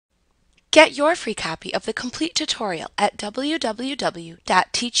Get your free copy of the complete tutorial at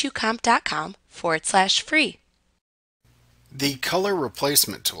www.teachucomp.com/free. The Color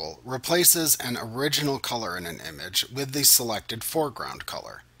Replacement tool replaces an original color in an image with the selected foreground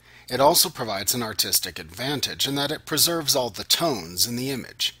color. It also provides an artistic advantage in that it preserves all the tones in the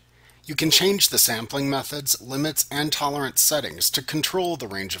image. You can change the sampling methods, limits, and tolerance settings to control the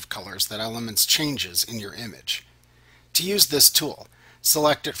range of colors that elements changes in your image. To use this tool,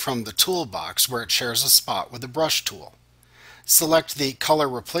 select it from the toolbox where it shares a spot with the brush tool. Select the Color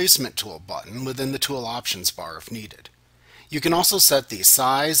Replacement tool button within the tool options bar if needed. You can also set the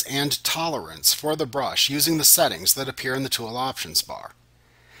size and tolerance for the brush using the settings that appear in the tool options bar.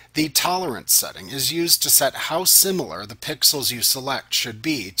 The tolerance setting is used to set how similar the pixels you select should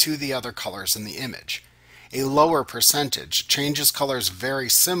be to the other colors in the image. A lower percentage changes colors very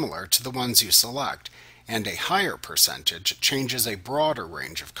similar to the ones you select, and a higher percentage changes a broader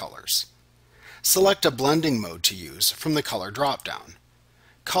range of colors. Select a blending mode to use from the color drop-down.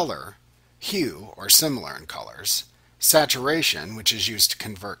 Color, hue or similar in colors, saturation, which is used to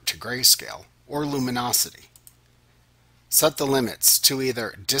convert to grayscale, or luminosity. Set the limits to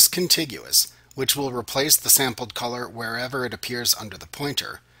either discontiguous, which will replace the sampled color wherever it appears under the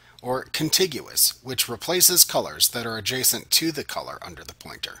pointer, or contiguous, which replaces colors that are adjacent to the color under the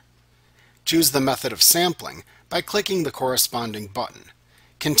pointer. Choose the method of sampling by clicking the corresponding button.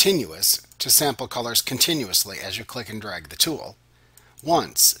 Continuous, to sample colors continuously as you click and drag the tool.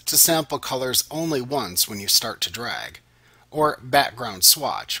 Once, to sample colors only once when you start to drag, or background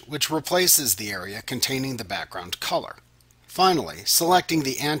swatch, which replaces the area containing the background color. Finally, selecting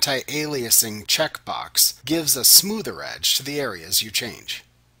the anti-aliasing checkbox gives a smoother edge to the areas you change.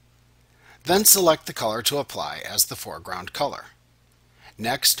 Then select the color to apply as the foreground color.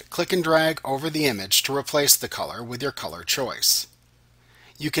 Next, click and drag over the image to replace the color with your color choice.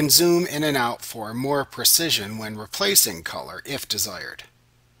 You can zoom in and out for more precision when replacing color if desired.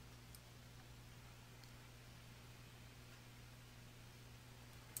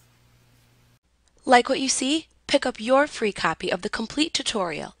 Like what you see? Pick up your free copy of the complete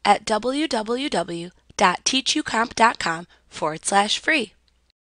tutorial at www.teachucomp.com/free.